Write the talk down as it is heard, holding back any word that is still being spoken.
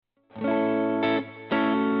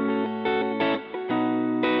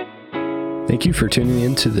Thank you for tuning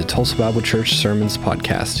in to the Tulsa Bible Church Sermons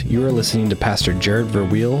Podcast. You are listening to Pastor Jared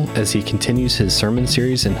Verweil as he continues his sermon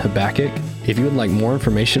series in Habakkuk. If you would like more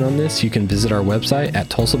information on this, you can visit our website at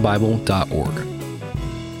tulsabible.org.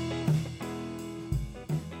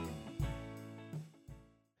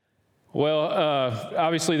 Well,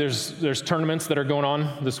 obviously there's tournaments that are going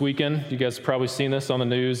on this weekend. You guys have probably seen this on the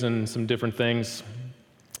news and some different things.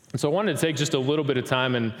 And so I wanted to take just a little bit of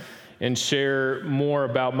time and share more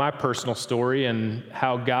about my personal story and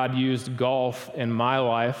how God used golf in my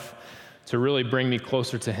life to really bring me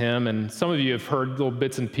closer to Him. And some of you have heard little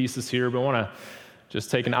bits and pieces here, but I want to just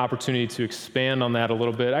take an opportunity to expand on that a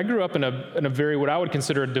little bit. I grew up in a very, what I would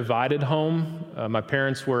consider a divided home. My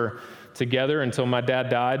parents were together until my dad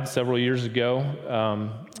died several years ago,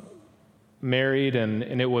 married,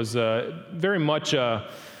 and it was very much a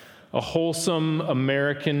wholesome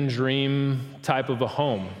American dream type of a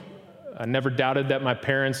home. I never doubted that my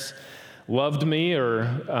parents loved me or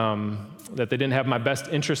that they didn't have my best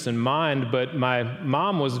interest in mind, but my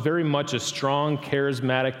mom was very much a strong,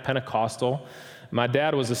 charismatic Pentecostal. My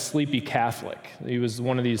dad was a sleepy Catholic. He was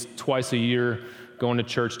one of these twice a year going to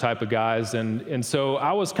church type of guys, and so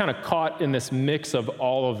I was kind of caught in this mix of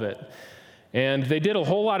all of it. And they did a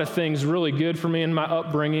whole lot of things really good for me in my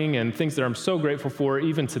upbringing and things that I'm so grateful for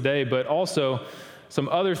even today, but also some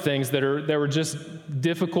other things that were just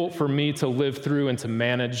difficult for me to live through and to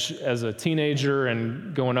manage as a teenager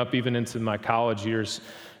and going up even into my college years,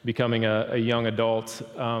 becoming a young adult.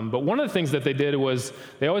 But one of the things that they did was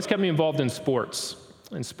they always kept me involved in sports.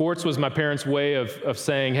 And sports was my parents' way of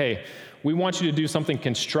saying, hey, we want you to do something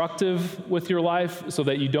constructive with your life so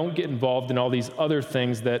that you don't get involved in all these other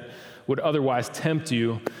things that would otherwise tempt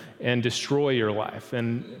you and destroy your life.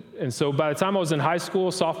 And so by the time I was in high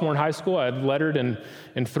school, sophomore in high school, I had lettered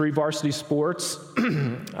in 3 varsity sports.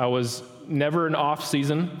 I was never an off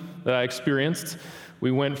season that I experienced.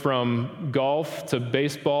 We went from golf to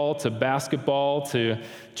baseball to basketball to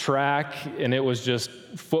track, and it was just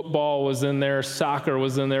football was in there, soccer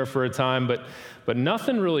was in there for a time, but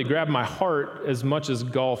nothing really grabbed my heart as much as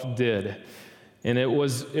golf did. And it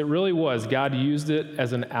really was. God used it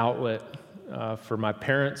as an outlet for my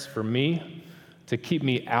parents, for me, to keep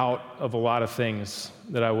me out of a lot of things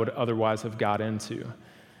that I would otherwise have got into.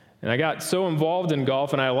 And I got so involved in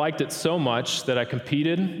golf, and I liked it so much that I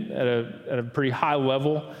competed at a pretty high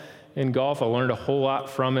level in golf. I learned a whole lot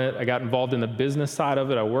from it. I got involved in the business side of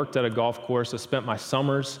it. I worked at a golf course. I spent my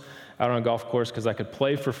summers out on a golf course because I could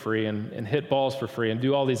play for free and hit balls for free and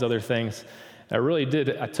do all these other things. I really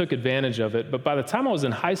did. I took advantage of it. But by the time I was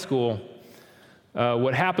in high school,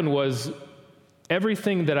 what happened was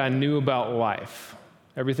everything that I knew about life,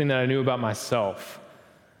 everything that I knew about myself,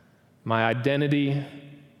 my identity,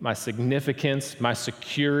 my significance, my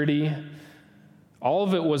security, all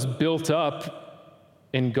of it was built up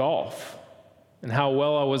in golf and how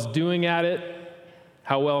well I was doing at it,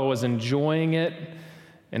 how well I was enjoying it,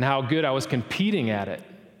 and how good I was competing at it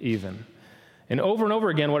even. And over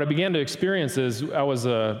again, what I began to experience is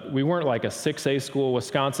we weren't like a 6A school.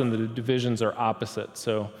 Wisconsin, the divisions are opposite.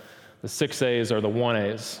 So the 6As are the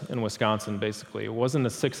 1As in Wisconsin, basically. It wasn't a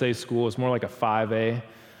 6A school. It was more like a 5A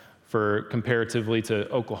for comparatively to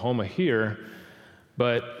Oklahoma here.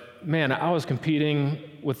 But man, I was competing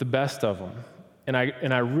with the best of them. And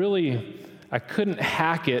I couldn't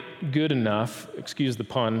hack it good enough, excuse the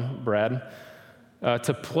pun, Brad,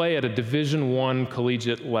 to play at a Division I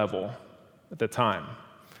collegiate level at the time.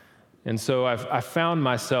 And so I found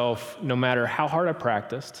myself, no matter how hard I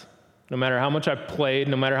practiced, no matter how much I played,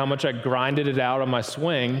 no matter how much I grinded it out on my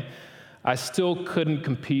swing, I still couldn't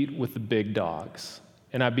compete with the big dogs.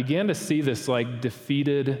 And I began to see this like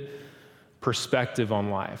defeated perspective on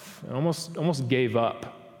life. I almost gave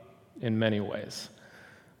up in many ways.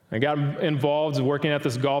 I got involved working at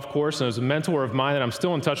this golf course, and it was a mentor of mine that I'm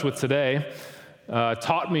still in touch with today.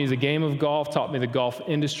 Taught me the game of golf, taught me the golf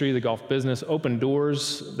industry, the golf business, opened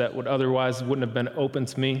doors that wouldn't have been open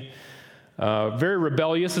to me. Very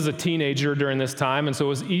rebellious as a teenager during this time, and so it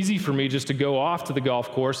was easy for me just to go off to the golf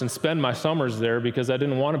course and spend my summers there because I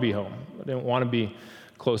didn't want to be home. I didn't want to be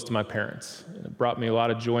close to my parents. It brought me a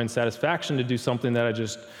lot of joy and satisfaction to do something that I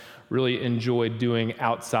just really enjoyed doing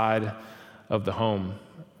outside of the home.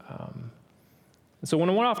 And so when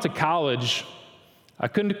I went off to college, I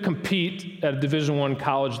couldn't compete at a Division I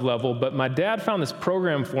college level, but my dad found this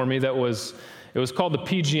program for me it was called the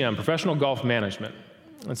PGM, Professional Golf Management.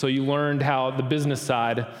 And so you learned how the business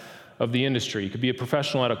side of the industry. You could be a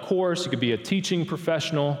professional at a course, you could be a teaching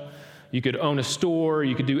professional, you could own a store,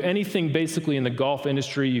 you could do anything basically in the golf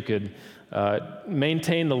industry. You could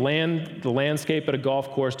maintain the landscape at a golf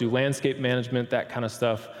course, do landscape management, that kind of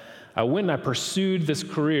stuff. I went and I pursued this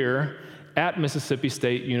career at Mississippi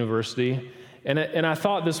State University, and I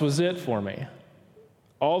thought this was it for me.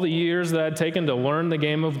 All the years that I'd taken to learn the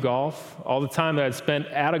game of golf, all the time that I'd spent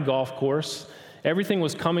at a golf course, everything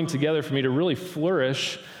was coming together for me to really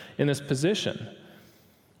flourish in this position.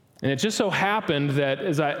 And it just so happened that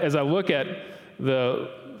as I look at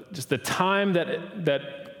the time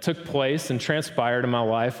that took place and transpired in my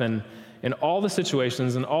life, and all the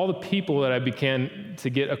situations and all the people that I began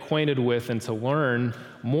to get acquainted with and to learn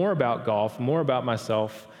more about golf, more about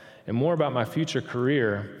myself, and more about my future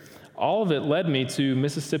career, all of it led me to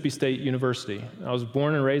Mississippi State University. I was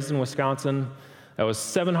born and raised in Wisconsin. I was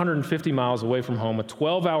 750 miles away from home, a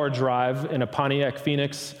 12-hour drive in a Pontiac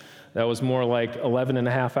Phoenix that was more like 11 and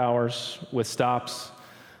a half hours with stops.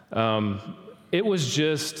 It was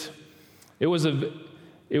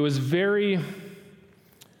very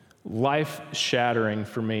life-shattering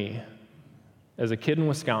for me as a kid in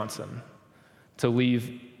Wisconsin to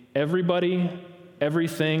leave everybody,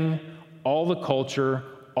 everything, all the culture,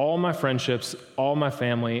 all my friendships, all my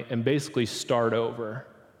family, and basically start over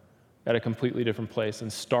at a completely different place in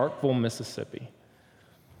Starkville, Mississippi.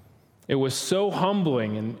 It was so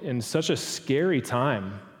humbling and such a scary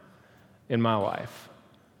time in my life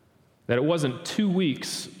that it wasn't 2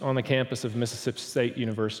 weeks on the campus of Mississippi State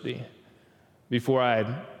University before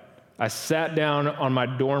I sat down on my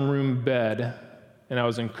dorm room bed and I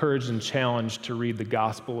was encouraged and challenged to read the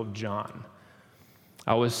Gospel of John.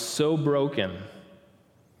 I was so broken.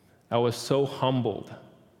 I was so humbled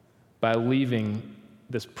by leaving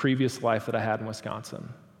this previous life that I had in Wisconsin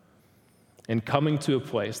and coming to a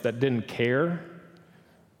place that didn't care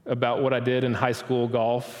about what I did in high school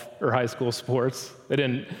golf or high school sports. They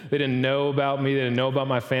didn't know about me. They didn't know about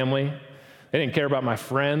my family. They didn't care about my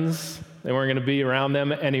friends. They weren't going to be around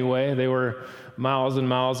them anyway. They were miles and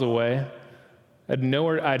miles away. I had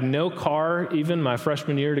no car even my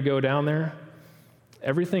freshman year to go down there.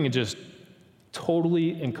 Everything had just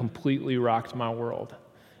totally and completely rocked my world.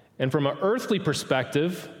 And from an earthly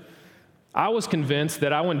perspective, I was convinced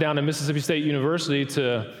that I went down to Mississippi State University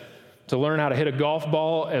to learn how to hit a golf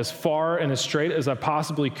ball as far and as straight as I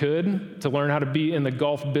possibly could, to learn how to be in the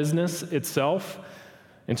golf business itself,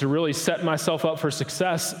 and to really set myself up for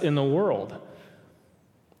success in the world.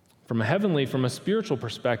 From a spiritual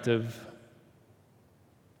perspective,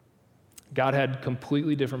 God had a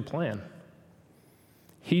completely different plan.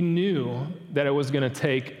 He knew that it was going to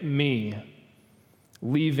take me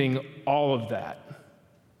leaving all of that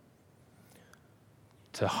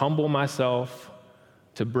to humble myself,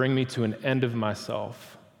 to bring me to an end of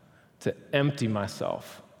myself, to empty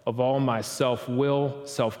myself of all my self-will,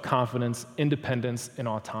 self-confidence, independence, and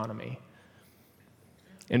autonomy.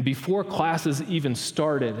 And before classes even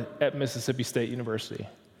started at Mississippi State University,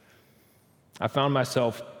 I found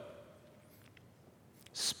myself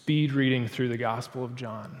speed reading through the Gospel of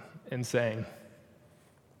John and saying,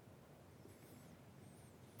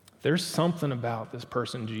 there's something about this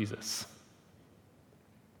person, Jesus.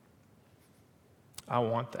 I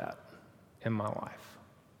want that in my life.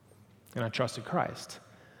 And I trusted Christ.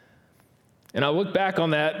 And I look back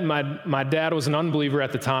on that, my dad was an unbeliever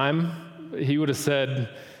at the time. He would have said,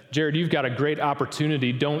 Jared, you've got a great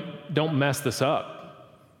opportunity. Don't mess this up.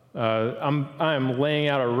 I am laying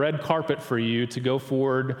out a red carpet for you to go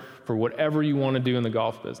forward for whatever you want to do in the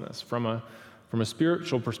golf business. From a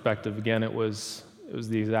spiritual perspective, again, it was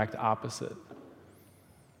the exact opposite.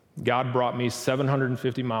 God brought me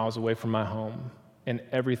 750 miles away from my home and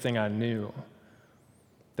everything I knew,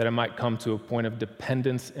 that I might come to a point of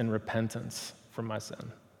dependence and repentance from my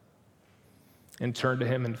sin and turn to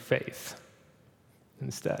him in faith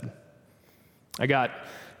instead. I got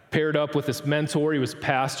paired up with this mentor. He was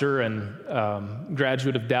pastor and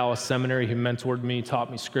graduate of Dallas Seminary. He mentored me,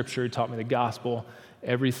 taught me scripture, he taught me the gospel,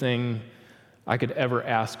 everything I could ever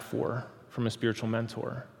ask for from a spiritual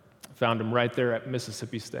mentor. I found him right there at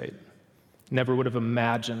Mississippi State. Never would have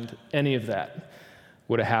imagined any of that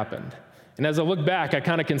would have happened. And as I look back, I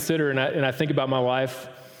kind of consider and I think about my life,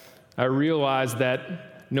 I realize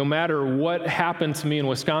that no matter what happened to me in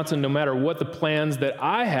Wisconsin, no matter what the plans that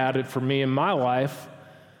I had for me in my life,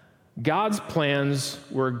 God's plans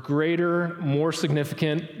were greater, more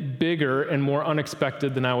significant, bigger, and more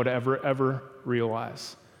unexpected than I would ever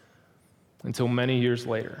realize until many years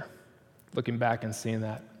later, looking back and seeing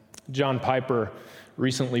that. John Piper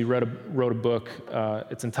recently wrote a book.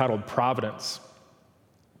 It's entitled Providence.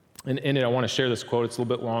 And in it, I want to share this quote. It's a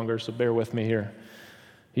little bit longer, so bear with me here.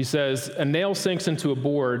 He says, "A nail sinks into a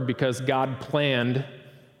board because God planned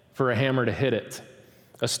for a hammer to hit it.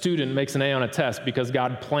 A student makes an A on a test because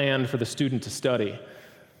God planned for the student to study.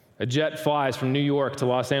 A jet flies from New York to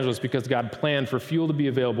Los Angeles because God planned for fuel to be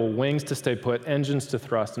available, wings to stay put, engines to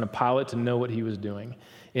thrust, and a pilot to know what he was doing.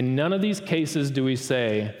 In none of these cases do we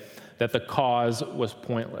say that the cause was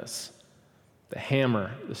pointless. The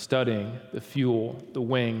hammer, the studying, the fuel, the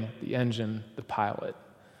wing, the engine, the pilot.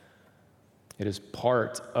 It is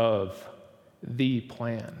part of the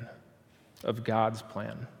plan, of God's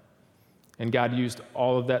plan. And God used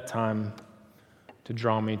all of that time to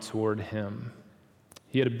draw me toward him.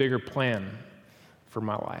 He had a bigger plan for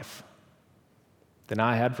my life than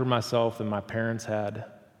I had for myself, than my parents had,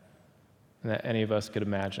 and that any of us could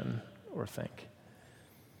imagine or think.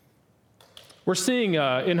 We're seeing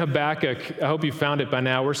in Habakkuk, I hope you found it by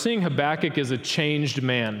now, we're seeing Habakkuk as a changed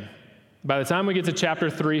man. By the time we get to chapter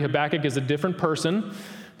 3, Habakkuk is a different person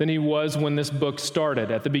than he was when this book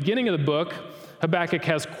started. At the beginning of the book, Habakkuk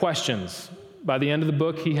has questions. By the end of the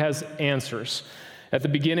book, he has answers. At the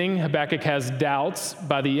beginning, Habakkuk has doubts.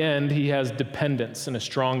 By the end, he has dependence, and a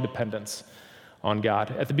strong dependence on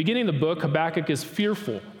God. At the beginning of the book, Habakkuk is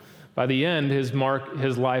fearful. By the end, his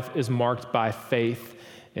life is marked by faith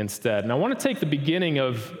instead. And I want to take the beginning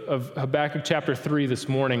of Habakkuk chapter 3 this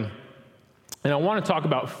morning, and I want to talk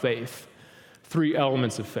about faith, 3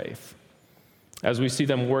 elements of faith, as we see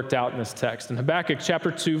them worked out in this text. In Habakkuk chapter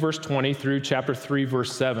 2, verse 20 through chapter 3,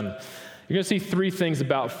 verse 7, you're going to see 3 things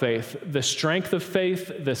about faith: the strength of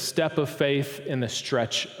faith, the step of faith, and the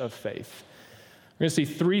stretch of faith. We're going to see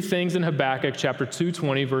 3 things in Habakkuk chapter 2,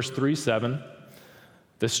 20, verse 3, 7,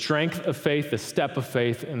 the strength of faith, the step of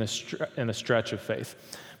faith, and the stretch of faith.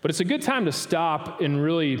 But it's a good time to stop and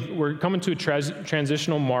really, we're coming to a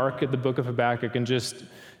transitional mark at the book of Habakkuk, and just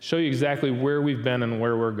show you exactly where we've been and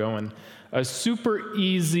where we're going. A super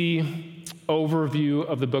easy overview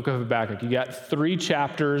of the book of Habakkuk. You got 3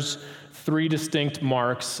 chapters, 3 distinct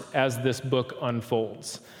marks as this book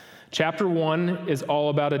unfolds. Chapter 1 is all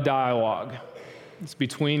about a dialogue. It's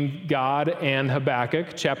between God and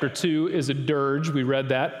Habakkuk. Chapter 2 is a dirge. We read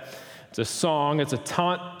that. It's a song. It's a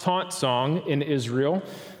taunt song in Israel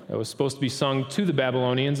that was supposed to be sung to the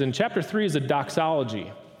Babylonians. And chapter 3 is a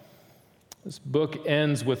doxology. This book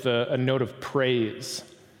ends with a note of praise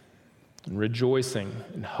and rejoicing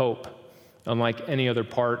and hope, unlike any other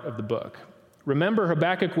part of the book. Remember,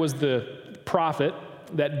 Habakkuk was the prophet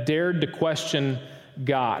that dared to question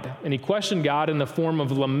God, and he questioned God in the form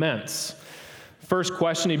of laments. First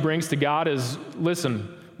question he brings to God is,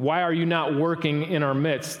 listen, why are you not working in our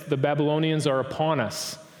midst? The Babylonians are upon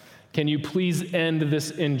us. Can you please end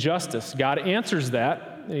this injustice? God answers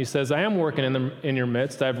that, and he says, I am working in your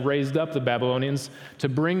midst. I've raised up the Babylonians to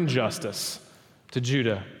bring justice to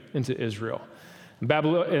Judah and to Israel.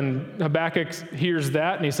 And Habakkuk hears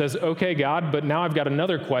that, and he says, okay, God, but now I've got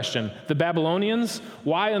another question. The Babylonians,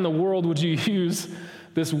 why in the world would you use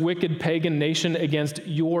this wicked pagan nation against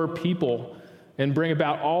your people and bring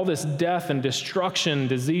about all this death and destruction,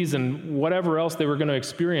 disease, and whatever else they were going to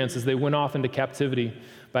experience as they went off into captivity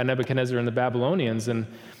by Nebuchadnezzar and the Babylonians?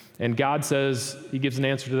 And God says, he gives an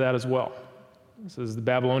answer to that as well. He says, the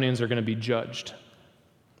Babylonians are going to be judged.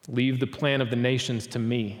 Leave the plan of the nations to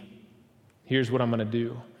me. Here's what I'm going to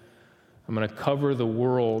do. I'm going to cover the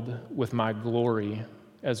world with my glory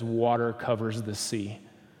as water covers the sea.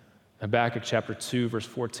 Habakkuk chapter 2, verse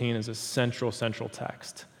 14 is a central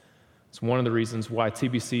text. It's one of the reasons why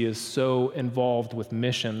TBC is so involved with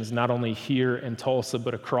missions, not only here in Tulsa,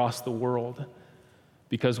 but across the world,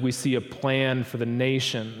 because we see a plan for the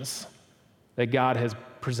nations that God has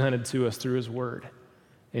presented to us through his word.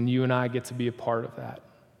 And you and I get to be a part of that.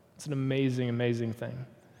 It's an amazing, amazing thing.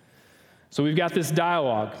 So we've got this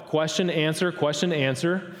dialogue, question, answer, question,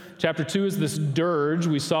 answer. Chapter 2 is this dirge.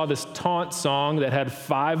 We saw this taunt song that had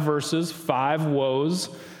 5 verses, 5 woes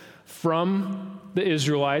from the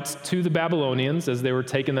Israelites to the Babylonians as they were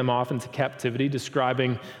taking them off into captivity,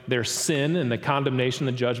 describing their sin and the condemnation,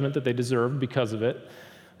 the judgment that they deserved because of it.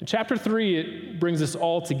 In chapter 3, it brings us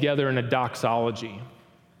all together in a doxology.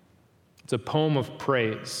 It's a poem of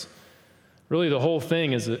praise. Really, the whole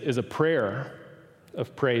thing is a prayer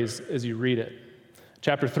of praise as you read it.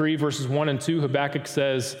 Chapter 3, verses 1 and 2, Habakkuk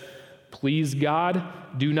says, please God,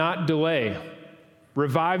 do not delay.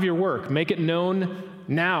 Revive your work. Make it known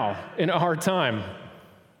now in our time.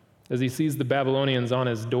 As he sees the Babylonians on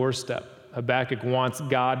his doorstep, Habakkuk wants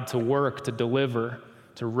God to work, to deliver,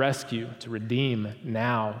 to rescue, to redeem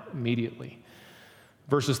now, immediately.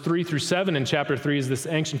 Verses 3 through 7 in chapter 3 is this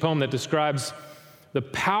ancient poem that describes the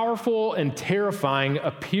powerful and terrifying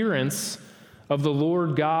appearance of the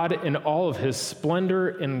Lord God in all of his splendor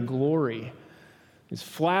and glory. These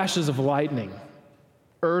flashes of lightning,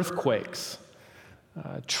 earthquakes,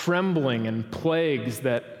 trembling and plagues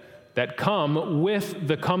that that come with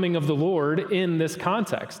the coming of the Lord in this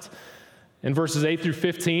context. In verses 8 through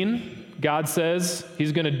 15, God says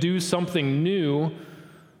he's going to do something new.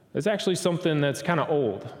 It's actually something that's kind of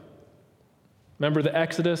old. Remember the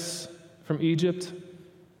Exodus from Egypt?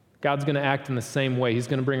 God's going to act in the same way. He's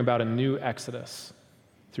going to bring about a new Exodus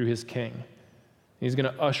through his king. He's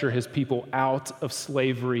going to usher his people out of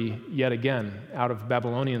slavery yet again, out of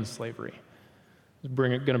Babylonian slavery. He's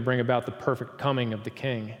going to bring about the perfect coming of the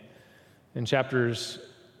king. In chapter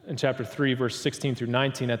 3, verse 16 through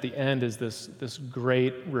 19, at the end is this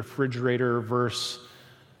great refrigerator verse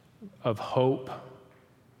of hope,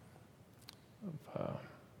 of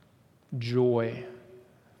joy,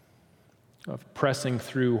 of pressing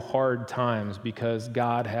through hard times because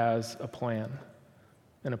God has a plan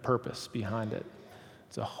and a purpose behind it.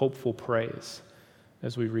 It's a hopeful praise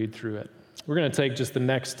as we read through it. We're going to take just the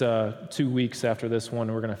next 2 weeks after this one,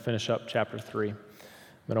 and we're going to finish up chapter 3.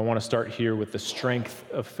 But I want to start here with the strength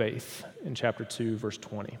of faith in chapter 2, verse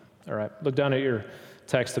 20. All right, look down at your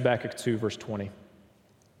text, Habakkuk 2, verse 20.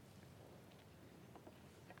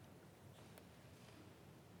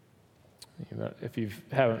 If you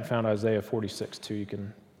haven't found Isaiah 46, too, you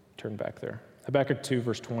can turn back there. Habakkuk 2,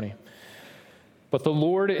 verse 20. But the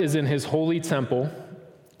Lord is in his holy temple.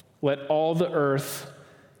 Let all the earth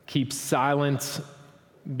keep silent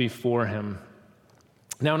before him.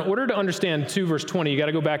 Now, in order to understand 2, verse 20, you got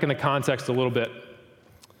to go back in the context a little bit.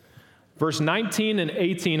 Verse 19 and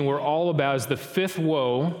 18 were all about is the fifth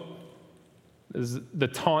woe, is the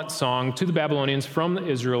taunt song to the Babylonians from the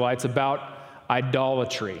Israelites about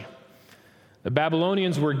idolatry. The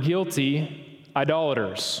Babylonians were guilty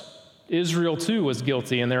idolaters. Israel, too, was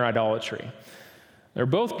guilty in their idolatry. They're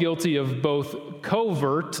both guilty of both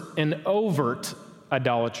covert and overt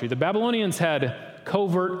idolatry. The Babylonians had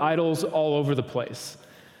covert idols all over the place.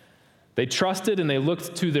 They trusted and they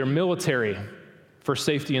looked to their military for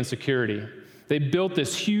safety and security. They built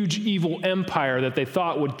this huge evil empire that they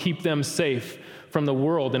thought would keep them safe from the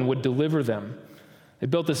world and would deliver them. They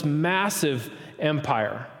built this massive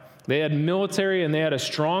empire. They had military and they had a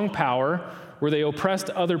strong power where they oppressed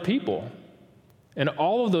other people. And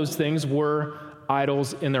all of those things were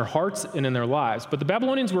idols in their hearts and in their lives. But the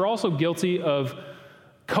Babylonians were also guilty of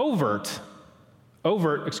overt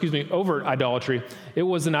idolatry. It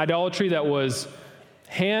was an idolatry that was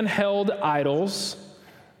handheld idols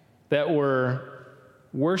that were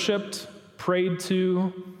worshiped, prayed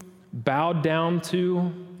to, bowed down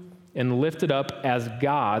to, and lifted up as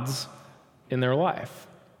gods in their life.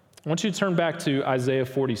 I want you to turn back to Isaiah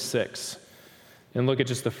 46 and look at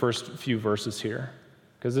just the first few verses here,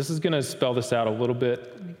 because this is going to spell this out a little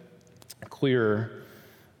bit clearer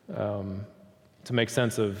to make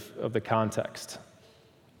sense of the context.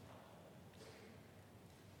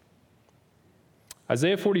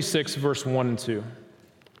 Isaiah 46, verse 1 and 2.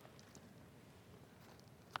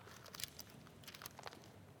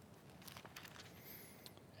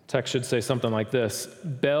 Text should say something like this.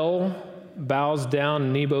 Bel bows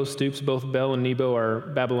down, Nebo stoops. Both Bel and Nebo are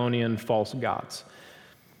Babylonian false gods.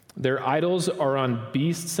 Their idols are on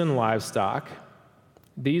beasts and livestock.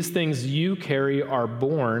 These things you carry are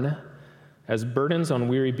borne as burdens on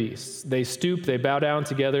weary beasts. They stoop, they bow down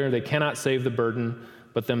together. They cannot save the burden,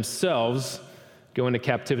 but themselves go into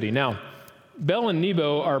captivity. Now, Bel and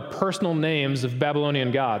Nebo are personal names of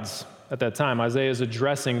Babylonian gods at that time. Isaiah is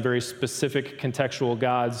addressing very specific contextual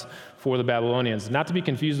gods for the Babylonians. Not to be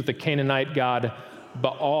confused with the Canaanite god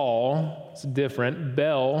Baal. It's different.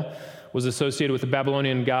 Bel was associated with the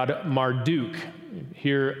Babylonian god Marduk.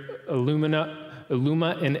 Here,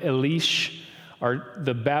 Illuma and Elish are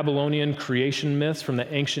the Babylonian creation myths from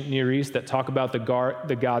the ancient Near East that talk about the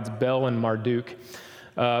gods Bel and Marduk.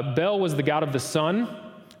 Bel was the god of the sun.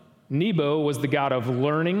 Nebo was the god of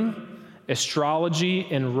learning, astrology,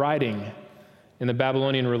 and writing in the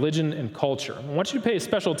Babylonian religion and culture. I want you to pay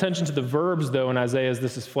special attention to the verbs, though, in Isaiah as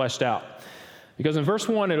this is fleshed out. Because in verse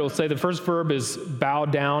 1, it'll say the first verb is bow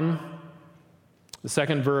down. The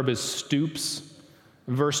second verb is stoops.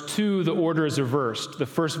 In verse 2, the order is reversed. The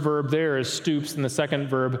first verb there is stoops, and the second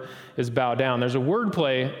verb is bow down. There's a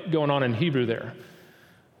wordplay going on in Hebrew there.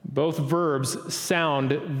 Both verbs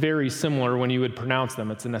sound very similar when you would pronounce them.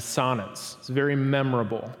 It's an assonance. It's very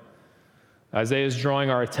memorable. Isaiah is drawing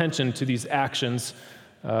our attention to these actions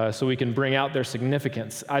so we can bring out their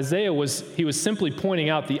significance. Isaiah was simply pointing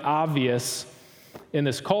out the obvious in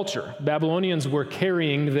this culture. Babylonians were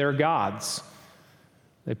carrying their gods.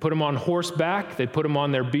 They put them on horseback. They put them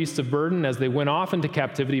on their beasts of burden. As they went off into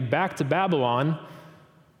captivity back to Babylon,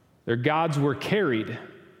 their gods were carried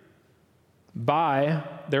by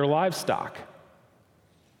their livestock.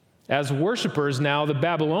 As worshipers now, the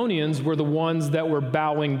Babylonians were the ones that were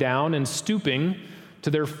bowing down and stooping to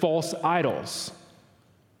their false idols.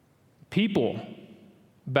 People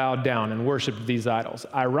bowed down and worshiped these idols.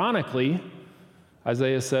 Ironically,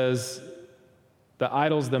 Isaiah says the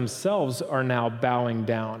idols themselves are now bowing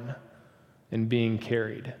down and being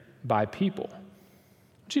carried by people. I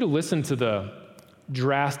want you to listen to the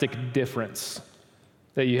drastic difference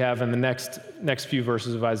that you have in the next few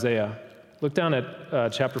verses of Isaiah. Look down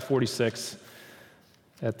at chapter 46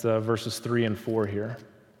 at verses 3 and 4 here.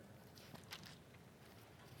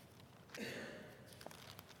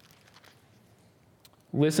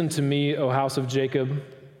 Listen to me, O house of Jacob,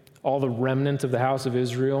 all the remnant of the house of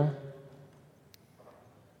Israel,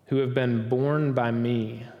 who have been born by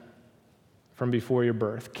me from before your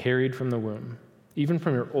birth, carried from the womb. Even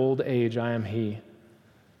from your old age I am he.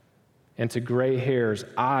 And to gray hairs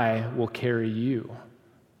I will carry you.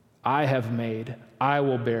 I have made, I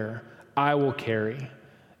will bear, I will carry,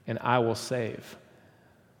 and I will save.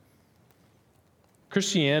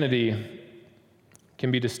 Christianity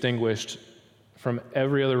can be distinguished from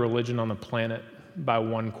every other religion on the planet by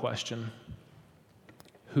one question: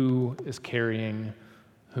 who is carrying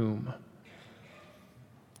whom?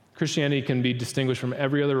 Christianity can be distinguished from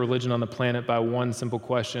every other religion on the planet by one simple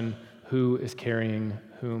question: who is carrying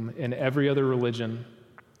whom? In every other religion,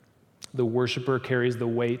 the worshiper carries the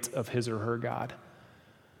weight of his or her God.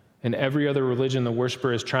 In every other religion, the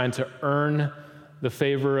worshiper is trying to earn the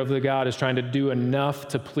favor of the God, is trying to do enough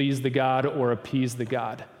to please the God or appease the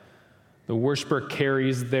God. The worshiper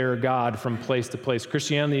carries their God from place to place.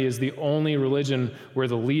 Christianity is the only religion where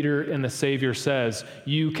the leader and the Savior says,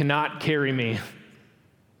 "You cannot carry me.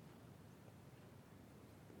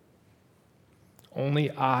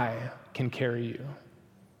 Only I can carry you,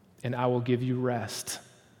 and I will give you rest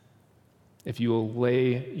if you will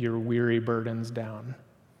lay your weary burdens down."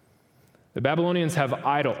 The Babylonians have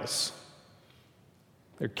idols.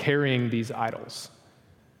 They're carrying these idols.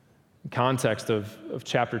 The context of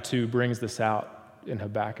chapter 2 brings this out in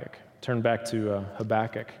Habakkuk. Turn back to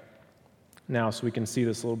Habakkuk now so we can see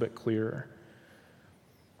this a little bit clearer.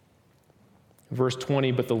 Verse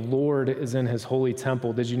 20, but the Lord is in his holy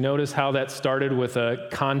temple. Did you notice how that started with a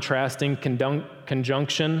contrasting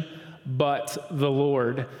conjunction? But the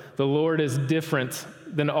Lord. The Lord is different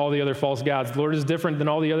than all the other false gods. The Lord is different than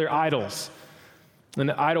all the other idols and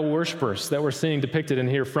the idol worshipers that we're seeing depicted in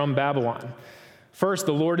here from Babylon. First,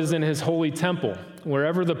 the Lord is in his holy temple.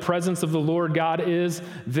 Wherever the presence of the Lord God is,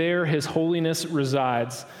 there his holiness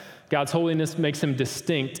resides. God's holiness makes him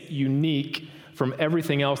distinct, unique from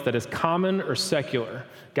everything else that is common or secular.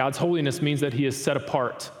 God's holiness means that he is set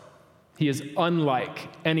apart. He is unlike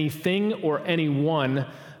anything or anyone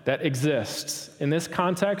that exists. In this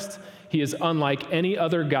context, he is unlike any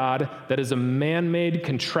other god that is a man-made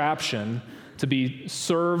contraption to be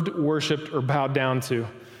served, worshiped, or bowed down to.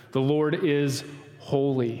 The Lord is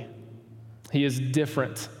holy. He is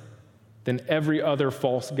different than every other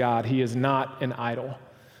false god. He is not an idol.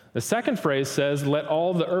 The second phrase says, let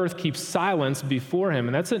all the earth keep silence before him.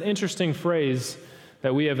 And that's an interesting phrase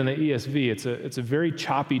that we have in the ESV. It's a very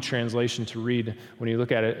choppy translation to read when you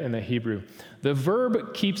look at it in the Hebrew. The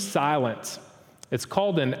verb keep silent. It's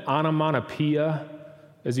called an onomatopoeia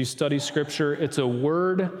as you study Scripture. It's a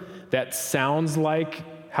word that sounds like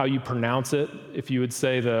how you pronounce it. If you would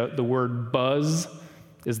say the word buzz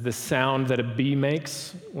is the sound that a bee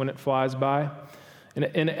makes when it flies by.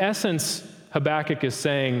 In essence, Habakkuk is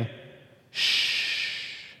saying,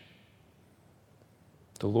 shh.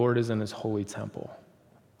 The Lord is in his holy temple.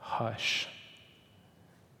 Hush.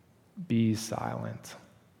 Be silent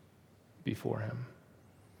before him.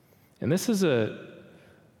 And this is a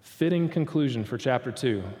fitting conclusion for chapter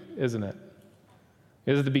 2, isn't it?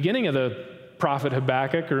 Because at the beginning of the prophet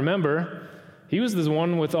Habakkuk, remember, he was the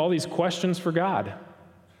one with all these questions for God.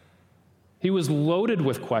 He was loaded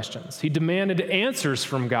with questions. He demanded answers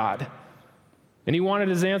from God. And he wanted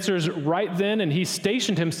his answers right then, and he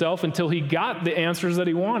stationed himself until he got the answers that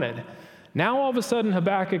he wanted. Now, all of a sudden,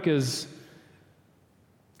 Habakkuk is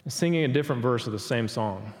singing a different verse of the same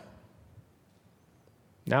song.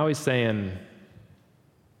 Now he's saying,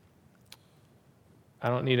 I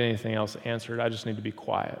don't need anything else answered. I just need to be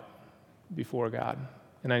quiet before God.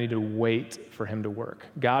 And I need to wait for him to work.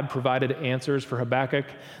 God provided answers for Habakkuk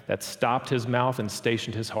that stopped his mouth and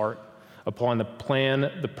stationed his heart upon the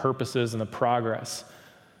plan, the purposes, and the progress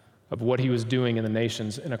of what he was doing in the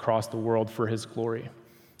nations and across the world for his glory.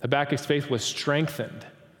 Habakkuk's faith was strengthened,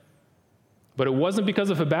 but it wasn't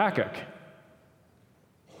because of Habakkuk.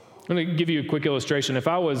 I'm going to give you a quick illustration. If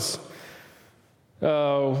I was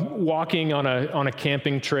walking on a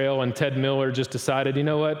camping trail, and Ted Miller just decided, you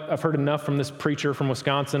know what, I've heard enough from this preacher from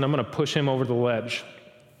Wisconsin. I'm going to push him over the ledge.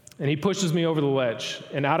 And he pushes me over the ledge.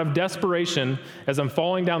 And out of desperation, as I'm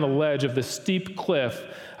falling down the ledge of this steep cliff,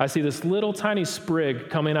 I see this little tiny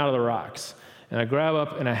sprig coming out of the rocks. And I grab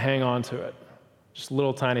up and I hang on to it. Just a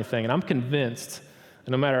little tiny thing. And I'm convinced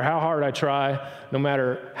that no matter how hard I try, no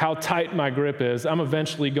matter how tight my grip is, I'm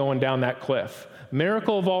eventually going down that cliff.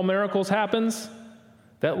 Miracle of all miracles happens.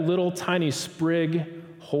 That little tiny sprig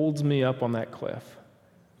holds me up on that cliff.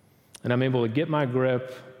 And I'm able to get my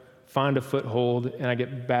grip, find a foothold, and I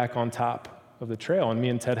get back on top of the trail. And me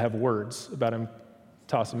and Ted have words about him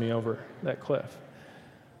tossing me over that cliff.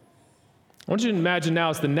 I want you to imagine now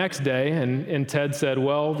it's the next day, and Ted said,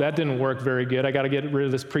 well, that didn't work very good. I got to get rid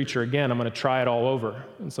of this preacher again. I'm going to try it all over.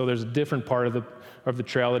 And so there's a different part of the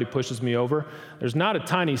trail that he pushes me over. There's not a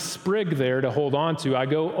tiny sprig there to hold on to. I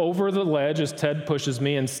go over the ledge as Ted pushes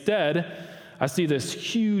me. Instead, I see this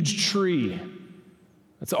huge tree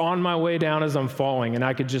that's on my way down as I'm falling, and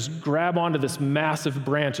I could just grab onto this massive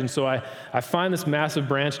branch. And so I find this massive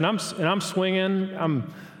branch, and I'm swinging.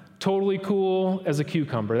 I'm totally cool as a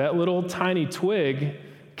cucumber. That little tiny twig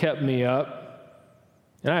kept me up,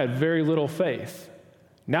 and I had very little faith.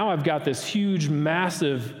 Now I've got this huge,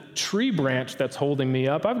 massive tree branch that's holding me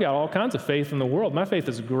up. I've got all kinds of faith in the world. My faith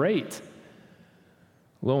is great.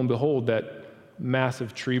 Lo and behold, that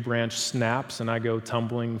massive tree branch snaps, and I go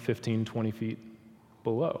tumbling 15, 20 feet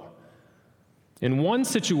below. In one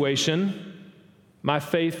situation, my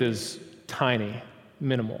faith is tiny,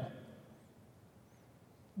 minimal.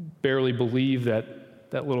 Barely believe that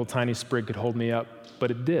little tiny sprig could hold me up, but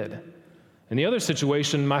it did. In the other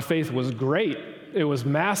situation, my faith was great. It was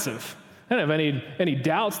massive. I didn't have any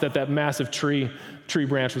doubts that massive tree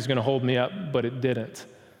branch was going to hold me up, but it didn't.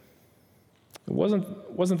 It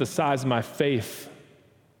wasn't the size of my faith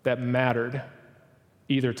that mattered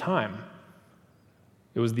either time.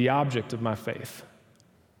 It was the object of my faith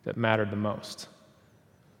that mattered the most.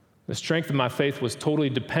 The strength of my faith was totally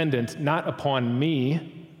dependent not upon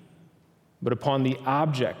me, but upon the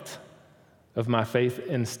object of my faith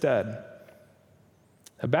instead.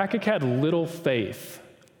 Habakkuk had little faith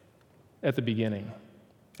at the beginning.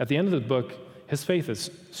 At the end of the book, his faith is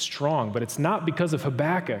strong, but it's not because of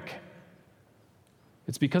Habakkuk.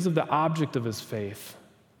 It's because of the object of his faith.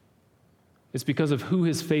 It's because of who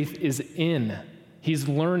his faith is in. He's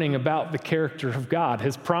learning about the character of God,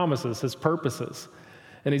 his promises, his purposes.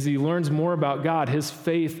 And as he learns more about God, his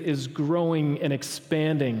faith is growing and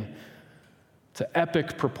expanding to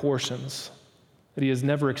epic proportions that he has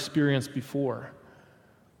never experienced before.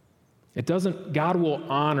 God will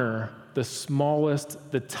honor the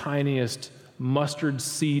smallest, the tiniest mustard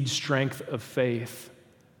seed strength of faith.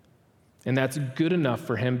 And that's good enough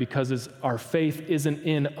for him because our faith isn't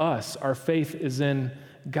in us. Our faith is in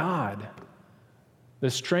God.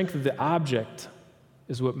 The strength of the object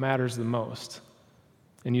is what matters the most.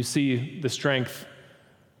 And you see the strength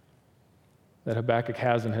that Habakkuk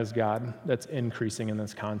has in his God that's increasing in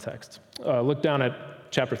this context. Look down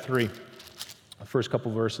at chapter 3, the first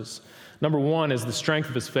couple verses. Number 1 is the strength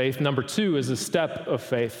of his faith. Number 2 is the step of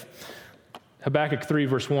faith. Habakkuk 3,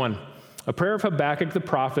 verse 1. A prayer of Habakkuk the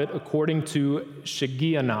prophet according to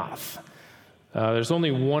Shigionoth. There's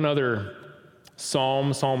only one other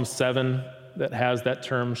psalm, Psalm 7, that has that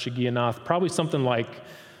term, Shigionoth. Probably something like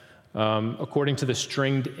according to the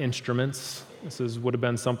stringed instruments. This would have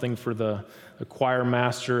been something for the choir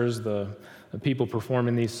masters, the people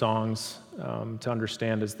performing these songs to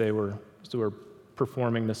understand as they were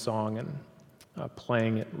performing the song and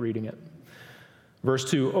playing it, reading it. Verse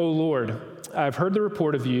 2, O Lord, I've heard the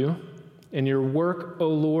report of you. In your work, O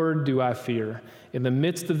Lord, do I fear. In the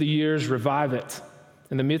midst of the years, revive it.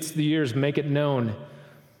 In the midst of the years, make it known.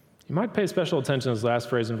 You might pay special attention to this last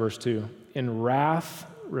phrase in verse 2. In wrath,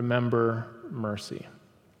 remember mercy.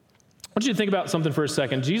 I want you to think about something for a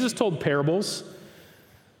second. Jesus told parables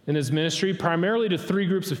in his ministry primarily to 3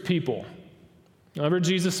 groups of people. Whenever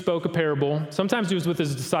Jesus spoke a parable, sometimes he was with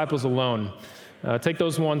his disciples alone. Take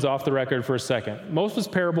those ones off the record for a second. Most of his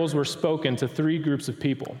parables were spoken to 3 groups of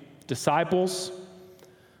people: disciples,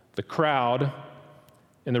 the crowd,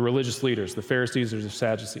 and the religious leaders, the Pharisees or the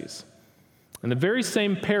Sadducees. And the very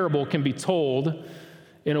same parable can be told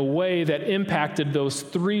in a way that impacted those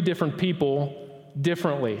 3 different people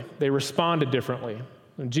differently. They responded differently.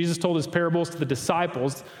 When Jesus told his parables to the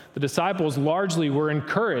disciples largely were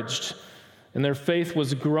encouraged, and their faith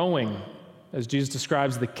was growing as Jesus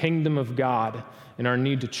describes the kingdom of God and our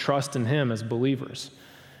need to trust in him as believers.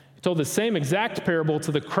 He told the same exact parable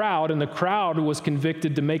to the crowd, and the crowd was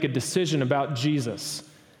convicted to make a decision about Jesus.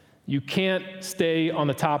 You can't stay on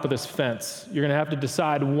the top of this fence. You're going to have to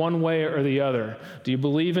decide one way or the other. Do you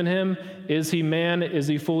believe in him? Is he man? Is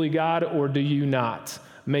he fully God? Or do you not?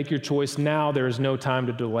 Make your choice now. There is no time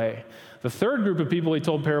to delay. The third group of people he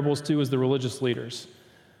told parables to is the religious leaders.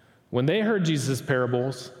 When they heard Jesus'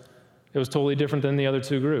 parables, it was totally different than the other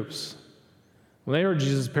two groups. When they heard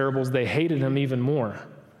Jesus' parables, they hated him even more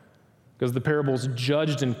because the parables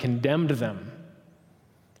judged and condemned them.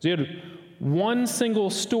 So you had one single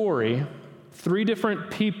story, three different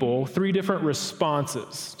people, three different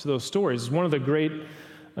responses to those stories. It's one of the great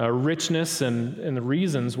richness and the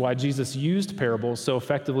reasons why Jesus used parables so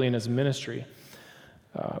effectively in his ministry.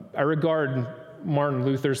 I regard Martin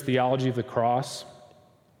Luther's theology of the cross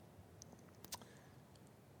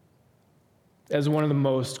as one of the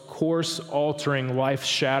most course-altering,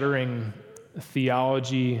 life-shattering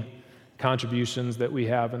theology contributions that we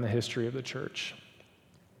have in the history of the church.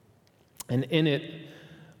 And in it,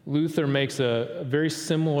 Luther makes a very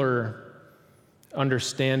similar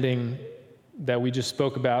understanding that we just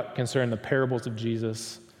spoke about concerning the parables of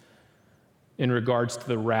Jesus in regards to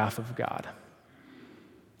the wrath of God.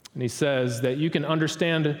 And he says that you can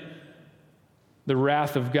understand the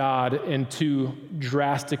wrath of God in two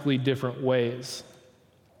drastically different ways,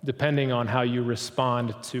 depending on how you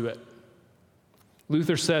respond to it.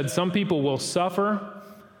 Luther said some people will suffer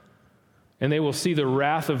and they will see the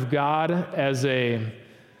wrath of God as a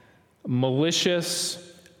malicious,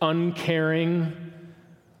 uncaring,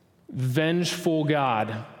 vengeful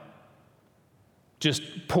God, just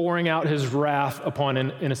pouring out his wrath upon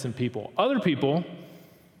innocent people. Other people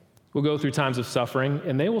will go through times of suffering,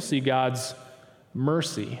 and they will see God's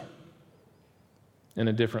mercy in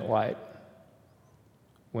a different light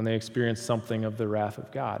when they experience something of the wrath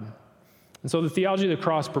of God. And so the theology of the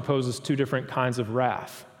cross proposes two different kinds of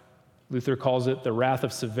wrath. Luther calls it the wrath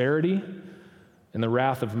of severity and the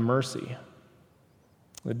wrath of mercy.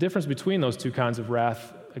 The difference between those two kinds of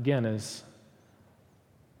wrath, again, is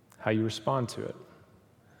how you respond to it.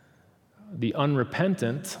 The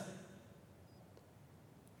unrepentant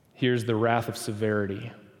hears the wrath of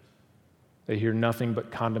severity. They hear nothing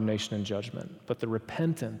but condemnation and judgment. But the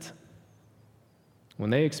repentant, when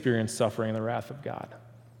they experience suffering and the wrath of God,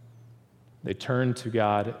 they turn to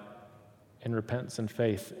God in repentance and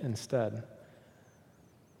faith instead.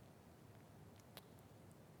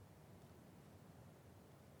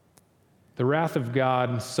 The wrath of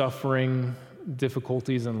God, suffering,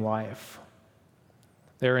 difficulties in life,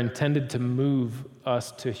 they're intended to move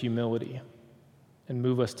us to humility and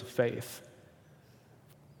move us to faith.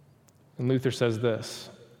 And Luther says this: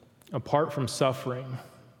 apart from suffering,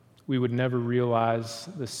 we would never realize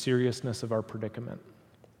the seriousness of our predicament.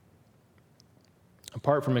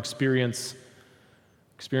 Apart from experiencing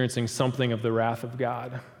something of the wrath of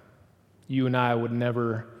God, you and I would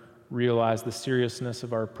never realize the seriousness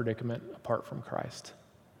of our predicament apart from Christ.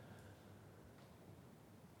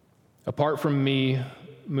 Apart from me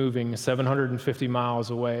moving 750 miles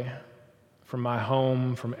away from my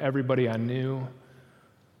home, from everybody I knew,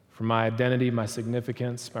 from my identity, my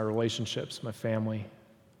significance, my relationships, my family,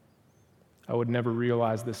 I would never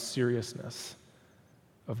realize the seriousness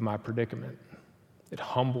of my predicament. It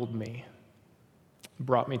humbled me,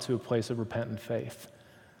 brought me to a place of repentant faith.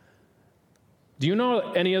 Do you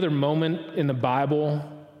know any other moment in the Bible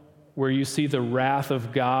where you see the wrath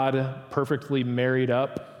of God perfectly married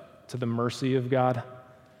up to the mercy of God?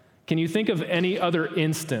 Can you think of any other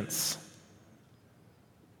instance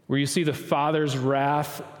where you see the Father's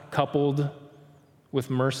wrath coupled with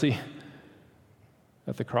mercy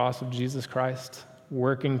at the cross of Jesus Christ,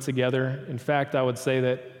 working together? In fact, I would say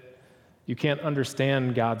that you can't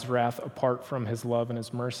understand God's wrath apart from his love and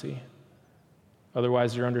his mercy.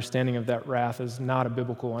 Otherwise, your understanding of that wrath is not a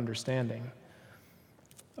biblical understanding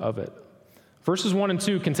of it. Verses 1 and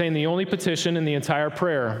 2 contain the only petition in the entire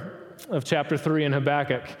prayer of chapter 3 in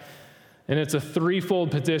Habakkuk, and it's a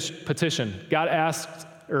threefold petition.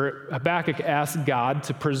 Habakkuk asked God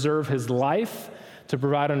to preserve his life, to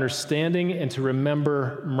provide understanding, and to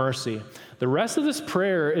remember mercy. The rest of this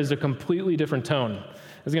prayer is a completely different tone.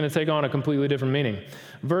 It's going to take on a completely different meaning.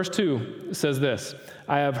 Verse 2 says this: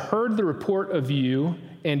 I have heard the report of you,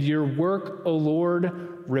 and your work, O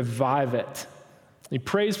Lord, revive it. He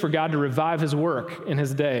prays for God to revive his work in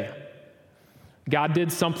his day. God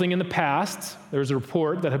did something in the past. There was a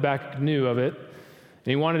report that Habakkuk knew of it, and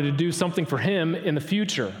he wanted to do something for him in the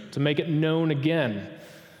future to make it known again.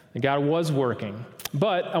 And God was working.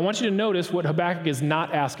 But I want you to notice what Habakkuk is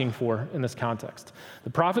not asking for in this context.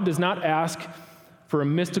 The prophet does not ask for a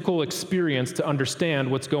mystical experience to understand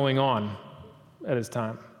what's going on at his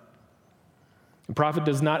time. The prophet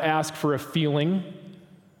does not ask for a feeling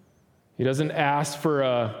He doesn't ask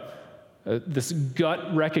for this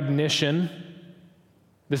gut recognition.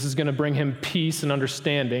 This is going to bring him peace and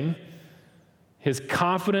understanding. His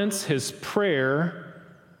confidence, his prayer,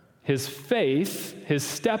 his faith, his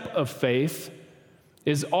step of faith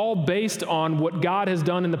is all based on what God has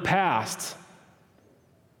done in the past,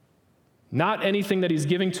 not anything that he's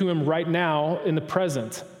giving to him right now in the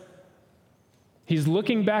present. He's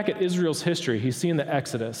looking back at Israel's history. He's seeing the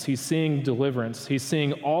Exodus. He's seeing deliverance. He's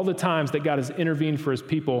seeing all the times that God has intervened for his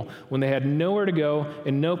people when they had nowhere to go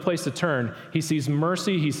and no place to turn. He sees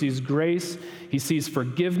mercy. He sees grace. He sees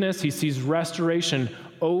forgiveness. He sees restoration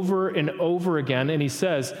over and over again. And he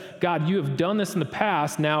says, God, you have done this in the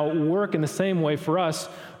past. Now work in the same way for us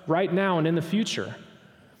right now and in the future.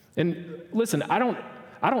 And listen, I don't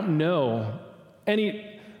know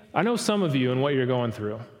I know some of you and what you're going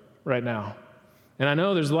through right now. And I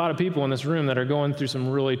know there's a lot of people in this room that are going through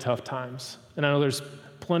some really tough times. And I know there's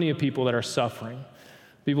plenty of people that are suffering.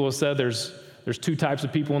 People have said there's two types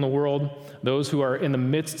of people in the world, those who are in the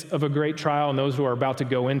midst of a great trial and those who are about to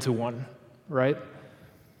go into one, right?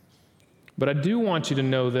 But I do want you to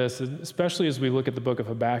know this, especially as we look at the book of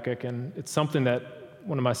Habakkuk, and it's something that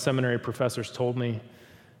one of my seminary professors told me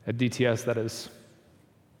at DTS that is,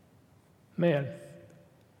 man,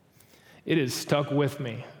 it is stuck with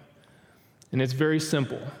me. And it's very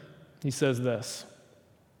simple. He says this: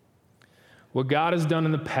 what God has done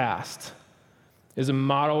in the past is a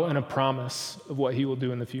model and a promise of what he will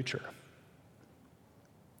do in the future.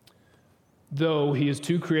 Though he is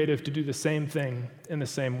too creative to do the same thing in the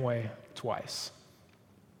same way twice.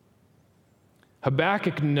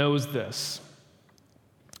 Habakkuk knows this,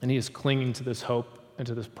 and he is clinging to this hope and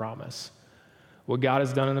to this promise. What God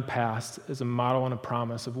has done in the past is a model and a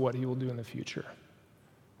promise of what he will do in the future.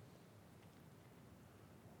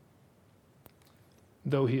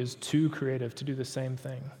 Though he is too creative to do the same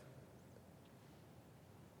thing.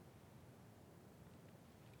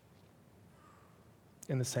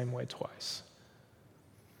 In the same way twice.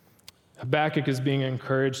 Habakkuk is being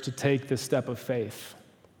encouraged to take this step of faith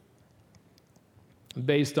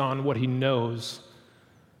based on what he knows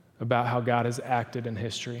about how God has acted in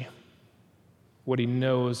history, what he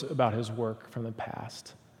knows about his work from the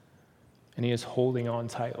past, and he is holding on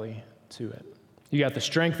tightly to it. You got the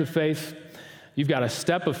strength of faith. You've got a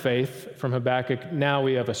step of faith from Habakkuk. Now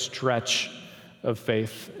we have a stretch of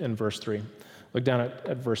faith in verse 3. Look down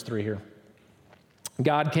at verse 3 here.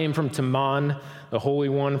 God came from Teman, the Holy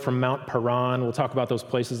One from Mount Paran. We'll talk about those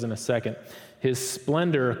places in a second. His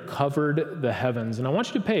splendor covered the heavens. And I want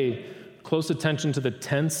you to pay close attention to the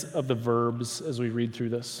tense of the verbs as we read through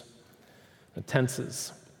this. The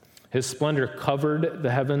tenses. His splendor covered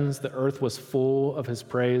the heavens. The earth was full of his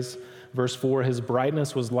praise. Verse 4, his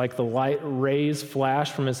brightness was like the light rays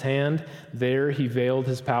flashed from his hand. There he veiled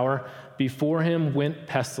his power. Before him went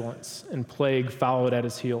pestilence, and plague followed at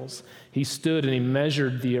his heels. He stood and he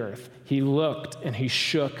measured the earth. He looked and he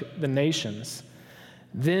shook the nations.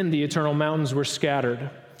 Then the eternal mountains were scattered.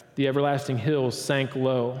 The everlasting hills sank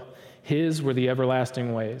low. His were the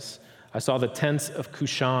everlasting ways. I saw the tents of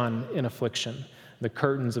Cushan in affliction. The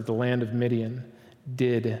curtains of the land of Midian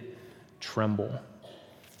did tremble.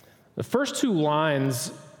 The first two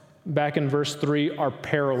lines back in verse 3 are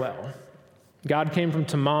parallel. God came from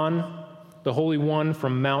Teman, the Holy One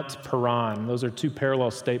from Mount Paran. Those are two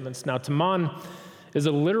parallel statements. Now, Teman is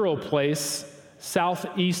a literal place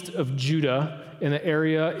southeast of Judah in the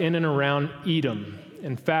area in and around Edom.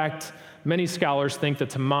 In fact, many scholars think that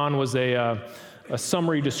Teman was a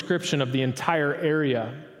summary description of the entire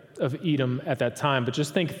area of Edom at that time, but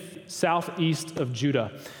just think southeast of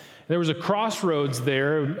Judah. There was a crossroads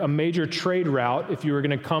there, a major trade route. If you were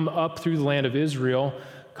going to come up through the land of Israel,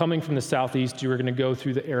 coming from the southeast, you were going to go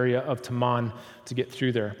through the area of Teman to get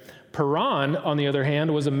through there. Paran, on the other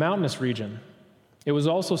hand, was a mountainous region. It was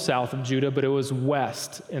also south of Judah, but it was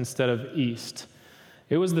west instead of east.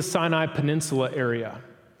 It was the Sinai Peninsula area.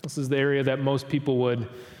 This is the area that most people would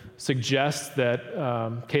suggest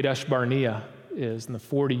that Kadesh Barnea is in the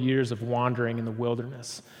 40 years of wandering in the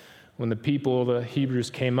wilderness. When the people, the Hebrews,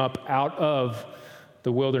 came up out of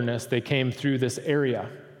the wilderness, they came through this area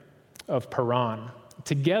of Paran.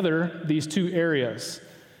 Together, these two areas,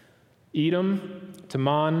 Edom,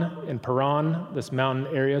 Teman, and Paran, this mountain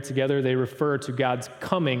area, together they refer to God's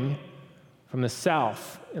coming from the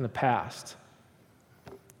south in the past.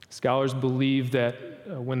 Scholars believe that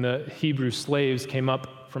when the Hebrew slaves came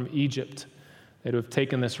up from Egypt, they'd have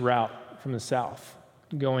taken this route from the south,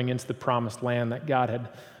 going into the promised land that God had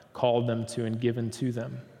called them to and given to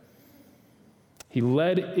them. He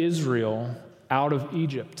led Israel out of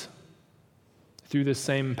Egypt through this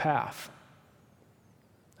same path.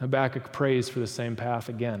 Habakkuk prays for the same path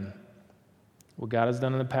again. What God has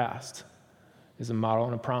done in the past is a model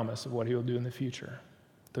and a promise of what he will do in the future,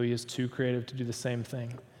 though he is too creative to do the same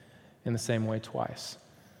thing in the same way twice.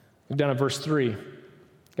 Look down at verse 3.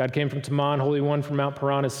 God came from Teman, Holy One from Mount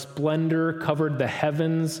Paran. His splendor covered the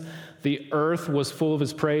heavens. The earth was full of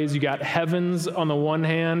his praise. You got heavens on the one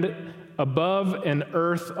hand above and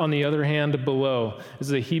earth on the other hand below. This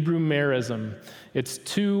is a Hebrew merism. It's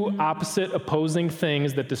two opposite opposing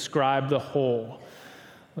things that describe the whole.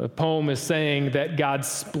 The poem is saying that God's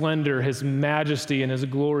splendor, his majesty, and his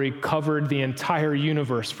glory covered the entire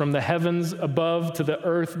universe, from the heavens above to the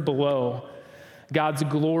earth below. God's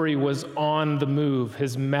glory was on the move.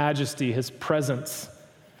 His majesty, his presence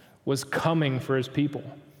was coming for his people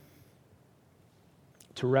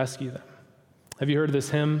to rescue them. Have you heard this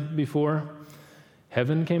hymn before?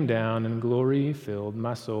 Heaven came down and glory filled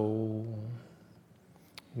my soul.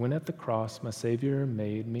 When at the cross my Savior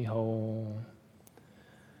made me whole.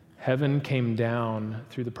 Heaven came down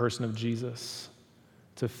through the person of Jesus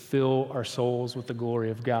to fill our souls with the glory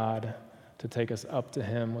of God, to take us up to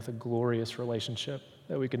him with a glorious relationship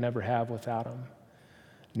that we could never have without him.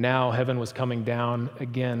 Now heaven was coming down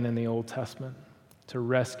again in the Old Testament to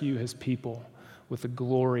rescue his people with the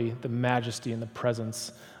glory, the majesty, and the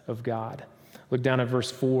presence of God. Look down at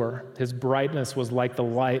verse 4. His brightness was like the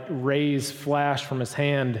light. Rays flashed from his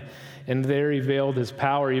hand, and there he veiled his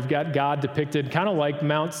power. You've got God depicted kind of like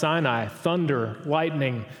Mount Sinai, thunder,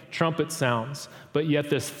 lightning, trumpet sounds, but yet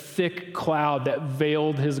this thick cloud that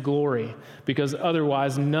veiled his glory, because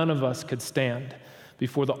otherwise none of us could stand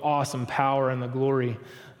before the awesome power and the glory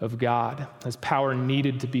of God. His power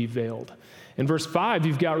needed to be veiled. In verse 5,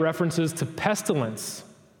 you've got references to pestilence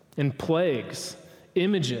and plagues,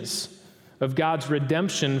 images of God's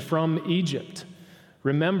redemption from Egypt.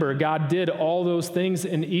 Remember, God did all those things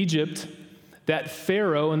in Egypt that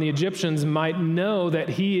Pharaoh and the Egyptians might know that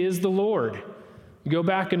he is the Lord. You go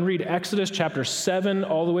back and read Exodus chapter 7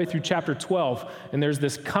 all the way through chapter 12, and there's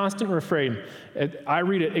this constant refrain. I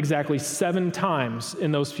read it exactly 7 times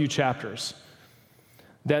in those few chapters.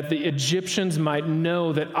 That the Egyptians might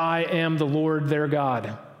know that I am the Lord their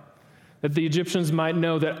God. That the Egyptians might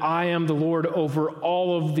know that I am the Lord over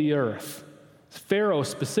all of the earth. Pharaoh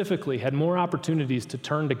specifically had more opportunities to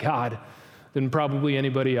turn to God than probably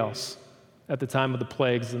anybody else at the time of the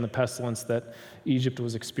plagues and the pestilence that Egypt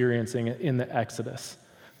was experiencing in the Exodus.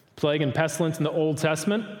 Plague and pestilence in the Old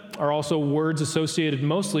Testament are also words associated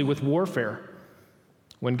mostly with warfare.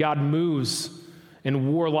 When God moves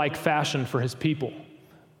in warlike fashion for his people,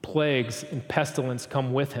 plagues and pestilence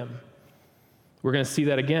come with him. We're going to see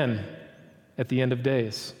that again at the end of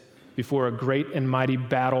days, before a great and mighty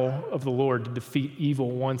battle of the Lord to defeat evil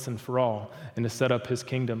once and for all and to set up his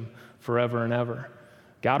kingdom forever and ever.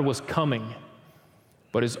 God was coming,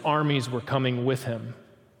 but his armies were coming with him.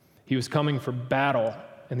 He was coming for battle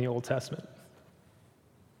in the Old Testament,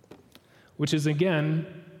 which is, again,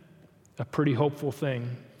 a pretty hopeful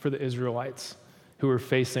thing for the Israelites who were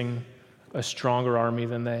facing a stronger army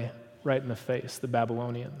than they, right in the face, the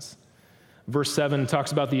Babylonians. Verse 7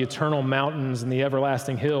 talks about the eternal mountains and the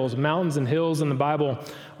everlasting hills. Mountains and hills in the Bible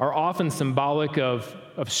are often symbolic of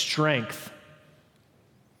strength,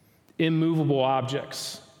 immovable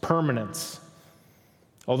objects, permanence.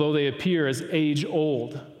 Although they appear as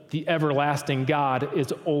age-old, the everlasting God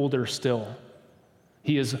is older still.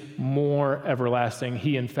 He is more everlasting.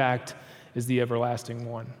 He, in fact, is the everlasting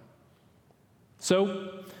one.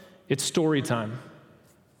 So, it's story time.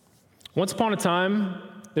 Once upon a time,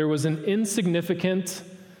 there was an insignificant,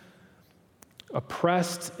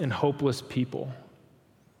 oppressed, and hopeless people.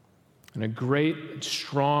 And a great,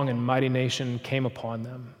 strong, and mighty nation came upon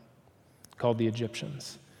them, called the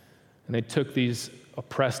Egyptians. And they took these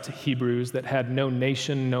oppressed Hebrews that had no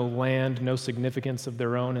nation, no land, no significance of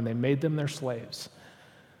their own, and they made them their slaves.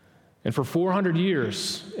 And for 400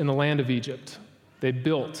 years in the land of Egypt, they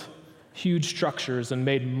built huge structures and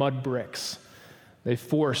made mud bricks. They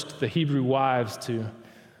forced the Hebrew wives to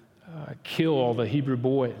kill all the Hebrew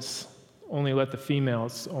boys, only let the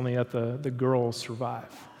females, only let the girls survive.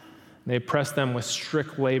 And they oppressed them with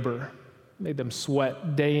strict labor, made them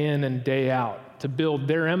sweat day in and day out to build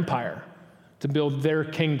their empire, to build their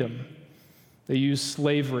kingdom. They used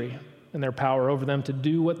slavery and their power over them to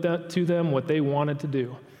do what they wanted to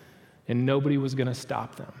do, and nobody was going to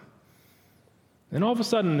stop them. And all of a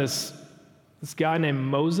sudden, this guy named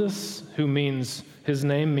Moses, his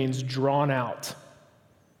name means drawn out.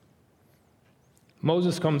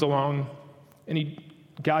 Moses comes along, and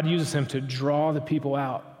God uses him to draw the people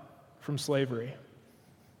out from slavery.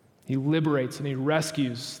 He liberates and he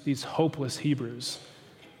rescues these hopeless Hebrews.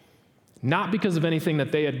 not because of anything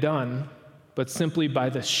that they had done, but simply by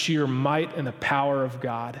the sheer might and the power of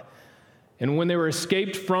God. And when they were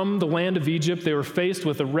escaped from the land of Egypt, they were faced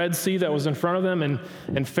with the Red Sea that was in front of them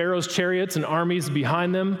and Pharaoh's chariots and armies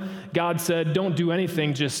behind them. God said, don't do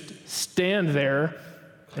anything, just stand there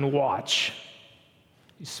and watch.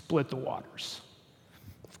 He split the waters.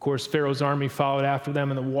 Of course, Pharaoh's army followed after them,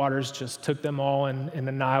 and the waters just took them all and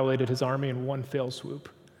annihilated his army in one fell swoop.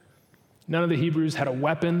 None of the Hebrews had a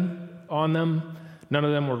weapon on them. None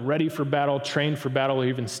of them were ready for battle, trained for battle, or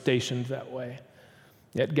even stationed that way.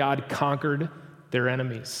 Yet God conquered their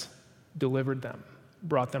enemies, delivered them,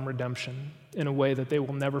 brought them redemption in a way that they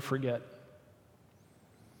will never forget.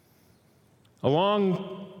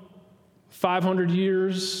 Along 500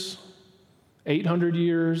 years, 800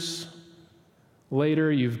 years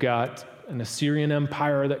later, you've got an Assyrian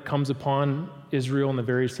empire that comes upon Israel in the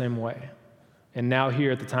very same way. And now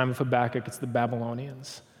here at the time of Habakkuk, it's the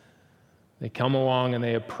Babylonians. They come along and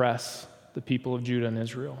they oppress the people of Judah and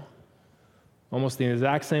Israel. Almost the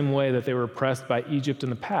exact same way that they were oppressed by Egypt in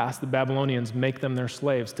the past, the Babylonians make them their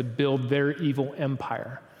slaves to build their evil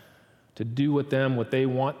empire, to do with them what they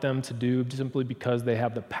want them to do simply because they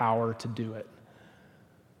have the power to do it.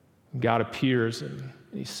 God appears and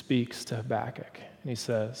he speaks to Habakkuk and he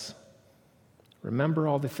says, remember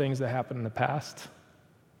all the things that happened in the past?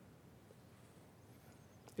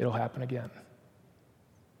 It'll happen again.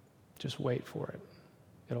 Just wait for it.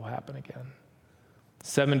 It'll happen again.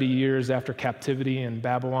 70 years after captivity in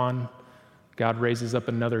Babylon, God raises up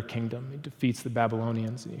another kingdom. He defeats the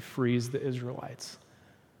Babylonians and he frees the Israelites.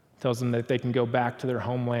 Tells them that they can go back to their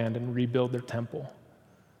homeland and rebuild their temple,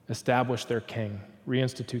 establish their king,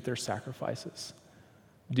 reinstitute their sacrifices,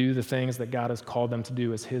 do the things that God has called them to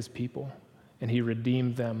do as his people, and he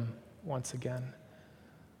redeemed them once again.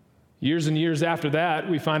 Years and years after that,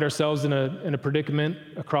 we find ourselves in a predicament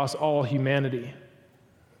across all humanity.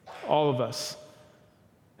 All of us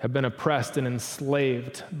have been oppressed and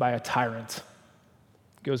enslaved by a tyrant.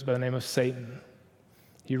 He goes by the name of Satan.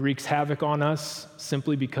 He wreaks havoc on us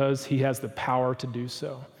simply because he has the power to do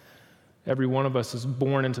so. Every one of us is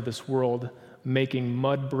born into this world making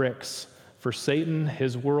mud bricks for Satan,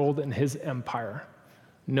 his world, and his empire.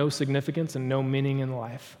 No significance and no meaning in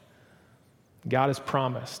life. God has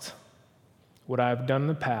promised, what I have done in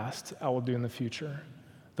the past, I will do in the future,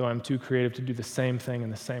 though I'm too creative to do the same thing in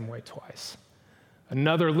the same way twice.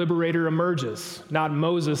 Another liberator emerges, not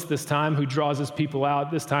Moses this time, who draws his people out.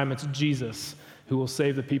 This time it's Jesus, who will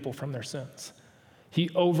save the people from their sins. He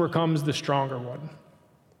overcomes the stronger one,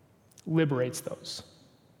 liberates those,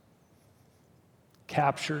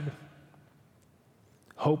 captured,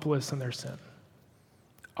 hopeless in their sin,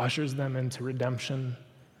 ushers them into redemption,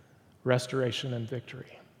 restoration, and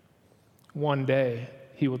victory. One day,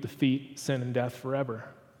 he will defeat sin and death forever.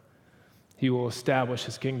 He will establish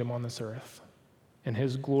his kingdom on this earth, and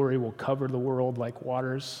his glory will cover the world like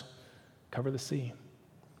waters cover the sea.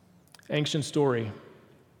 Ancient story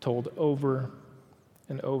told over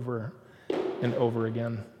and over and over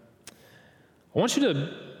again. I want you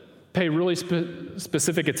to pay really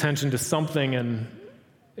specific attention to something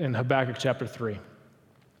in Habakkuk chapter 3.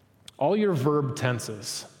 All your verb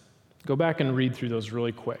tenses, go back and read through those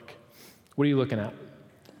really quick. What are you looking at?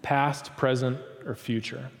 Past, present, or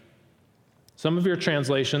future? Some of your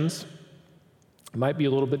translations might be a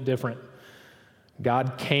little bit different.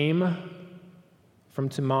 God came from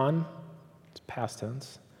Teman, it's past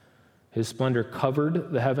tense. His splendor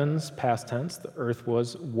covered the heavens, past tense. The earth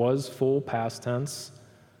was full, past tense.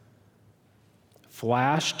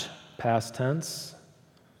 Flashed, past tense.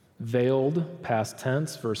 Veiled, past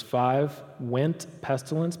tense. Verse 5, went,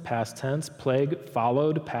 pestilence, past tense. Plague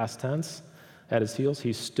followed, past tense. At his heels,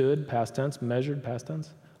 he stood, past tense. Measured, past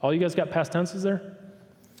tense. All you guys got past tenses there?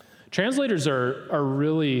 Translators are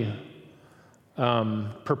really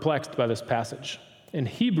perplexed by this passage. In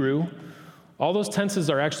Hebrew, all those tenses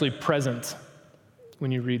are actually present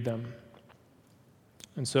when you read them.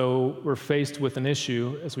 And so we're faced with an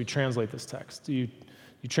issue as we translate this text. You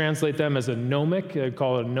translate them as a gnomic, they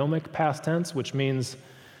call it a gnomic past tense, which means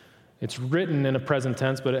it's written in a present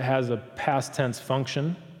tense, but it has a past tense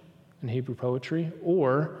function in Hebrew poetry.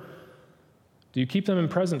 Or do you keep them in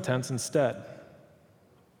present tense instead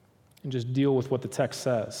and just deal with what the text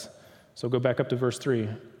says? So go back up to verse 3.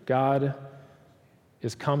 God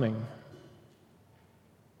is coming.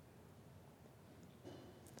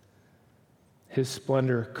 His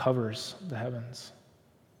splendor covers the heavens.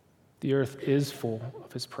 The earth is full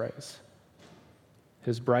of his praise.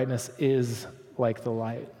 His brightness is like the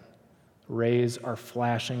light. Rays are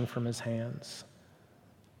flashing from his hands.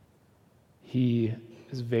 He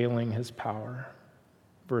is veiling his power.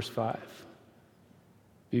 Verse 5.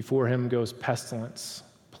 Before him goes pestilence,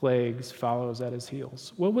 plagues follows at his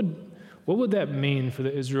heels. What would that mean for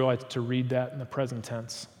the Israelites to read that in the present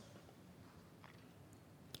tense?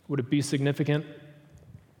 Would it be significant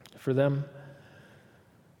for them?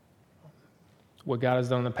 What God has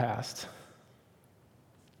done in the past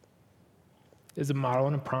is a model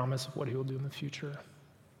and a promise of what he will do in the future,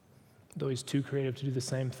 though he's too creative to do the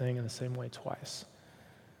same thing in the same way twice.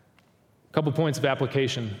 A couple points of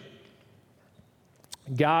application.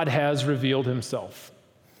 God has revealed himself,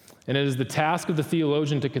 and it is the task of the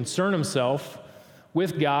theologian to concern himself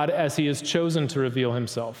with God as he has chosen to reveal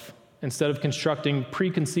himself, instead of constructing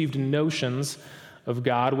preconceived notions of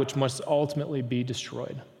God, which must ultimately be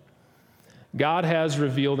destroyed. God has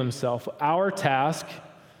revealed himself. Our task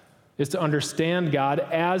is to understand God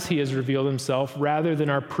as he has revealed himself, rather than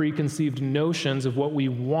our preconceived notions of what we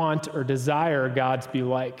want or desire God to be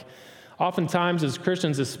like. Oftentimes as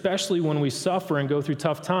Christians, especially when we suffer and go through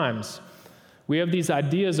tough times, we have these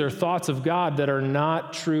ideas or thoughts of God that are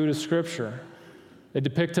not true to Scripture. They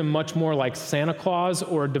depict him much more like Santa Claus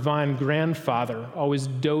or a divine grandfather, always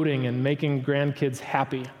doting and making grandkids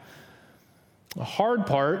happy. The hard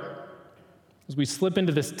part is we slip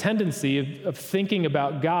into this tendency of thinking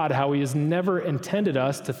about God how he has never intended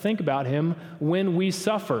us to think about him when we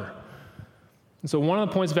suffer. And so one of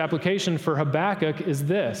the points of application for Habakkuk is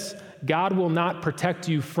this: God will not protect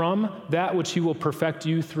you from that which he will perfect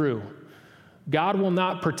you through. God will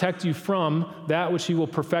not protect you from that which he will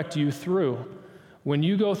perfect you through. When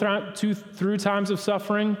you go through times of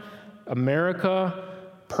suffering, America,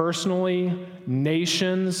 personally,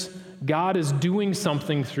 nations, God is doing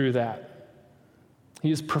something through that. He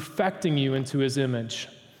is perfecting you into his image.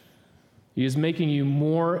 He is making you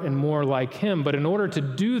more and more like him. But in order to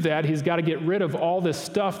do that, he's got to get rid of all this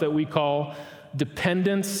stuff that we call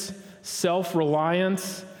dependence,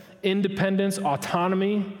 self-reliance, independence,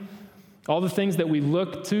 autonomy, all the things that we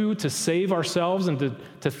look to save ourselves and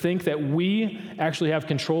to think that we actually have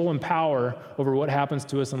control and power over what happens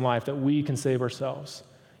to us in life, that we can save ourselves.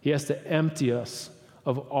 He has to empty us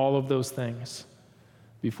of all of those things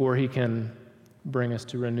before he can bring us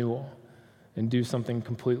to renewal and do something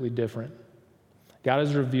completely different. God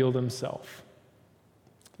has revealed himself.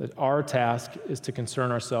 That our task is to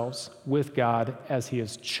concern ourselves with God as he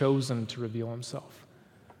has chosen to reveal himself,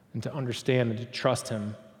 and to understand and to trust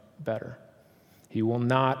him better. He will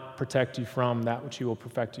not protect you from that which he will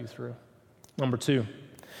perfect you through. Number 2,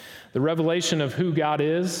 the revelation of who God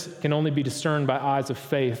is can only be discerned by eyes of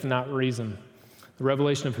faith, not reason. The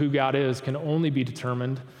revelation of who God is can only be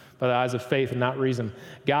determined by the eyes of faith and not reason.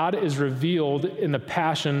 God is revealed in the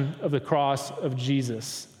passion of the cross of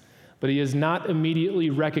Jesus, but he is not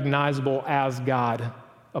immediately recognizable as God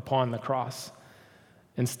upon the cross.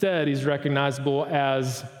 Instead, he's recognizable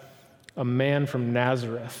as a man from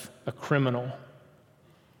Nazareth, a criminal,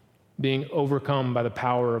 being overcome by the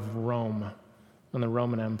power of Rome and the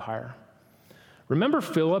Roman Empire. Remember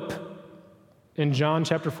Philip in John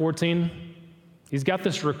chapter 14? He's got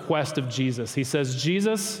this request of Jesus. He says,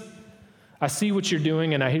 Jesus, I see what you're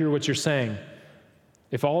doing and I hear what you're saying.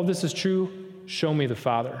 If all of this is true, show me the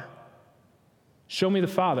Father. Show me the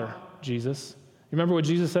Father, Jesus. You remember what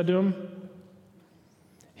Jesus said to him?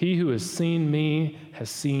 He who has seen me has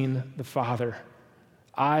seen the Father.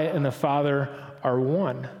 I and the Father are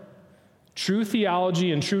one. True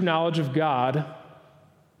theology and true knowledge of God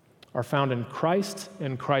are found in Christ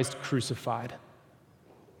and Christ crucified.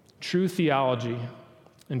 True theology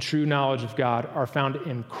and true knowledge of God are found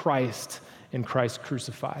in Christ and Christ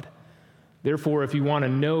crucified. Therefore, if you want to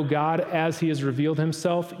know God as he has revealed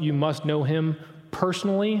himself, you must know him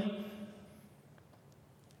personally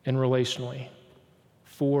and relationally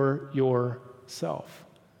for yourself.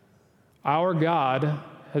 Our God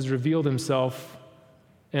has revealed himself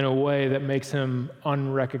in a way that makes him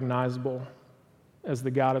unrecognizable as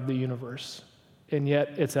the God of the universe. And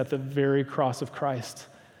yet it's at the very cross of Christ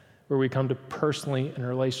where we come to personally and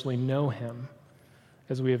relationally know him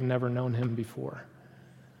as we have never known him before.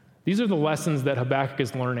 These are the lessons that Habakkuk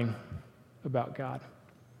is learning about God.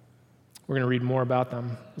 We're going to read more about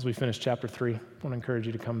them as we finish chapter 3. I want to encourage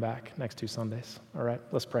you to come back next 2 Sundays. All right,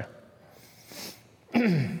 let's pray.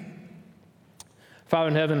 Father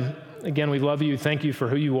in heaven, again, we love you. Thank you for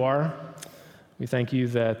who you are. We thank you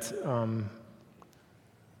that,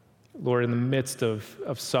 Lord, in the midst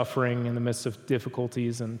of suffering, in the midst of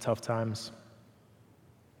difficulties and tough times,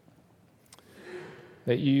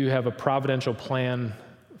 that you have a providential plan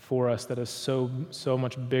for us that is so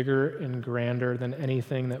much bigger and grander than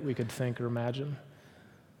anything that we could think or imagine.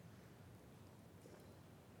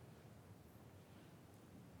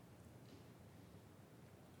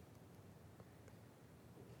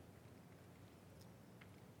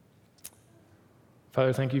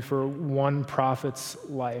 Father, thank you for one prophet's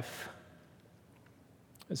life.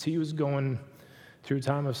 As he was going through a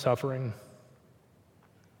time of suffering,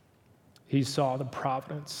 he saw the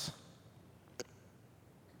providence.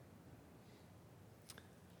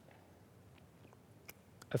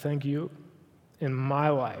 I thank you in my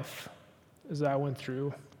life as I went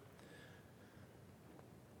through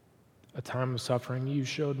a time of suffering. You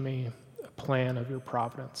showed me a plan of your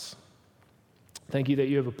providence. Thank you that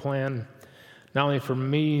you have a plan not only for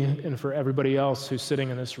me and for everybody else who's sitting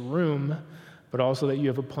in this room, but also that you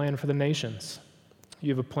have a plan for the nations. You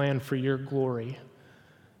have a plan for your glory.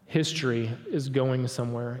 History is going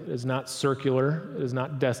somewhere. It is not circular. It is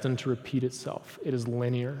not destined to repeat itself. It is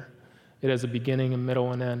linear. It has a beginning, a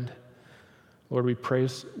middle, and end. Lord, we pray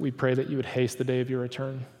that you would haste the day of your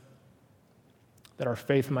return, that our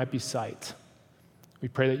faith might be sight. We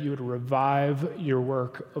pray that you would revive your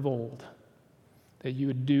work of old, that you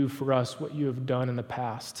would do for us what you have done in the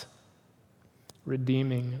past,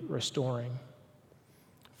 redeeming, restoring,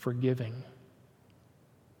 forgiving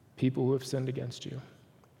people who have sinned against you.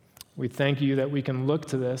 We thank you that we can look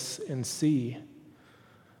to this and see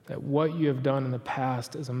that what you have done in the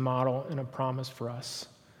past is a model and a promise for us.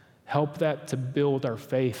 Help that to build our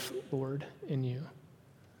faith, Lord, in you.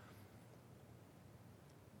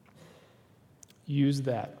 Use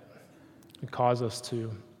that and cause us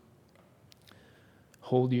to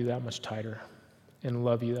hold you that much tighter and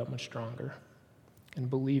love you that much stronger and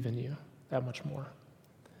believe in you that much more.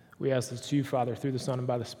 We ask this to you, Father, through the Son and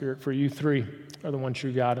by the Spirit, for you three are the one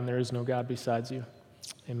true God, and there is no God besides you.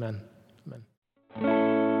 Amen.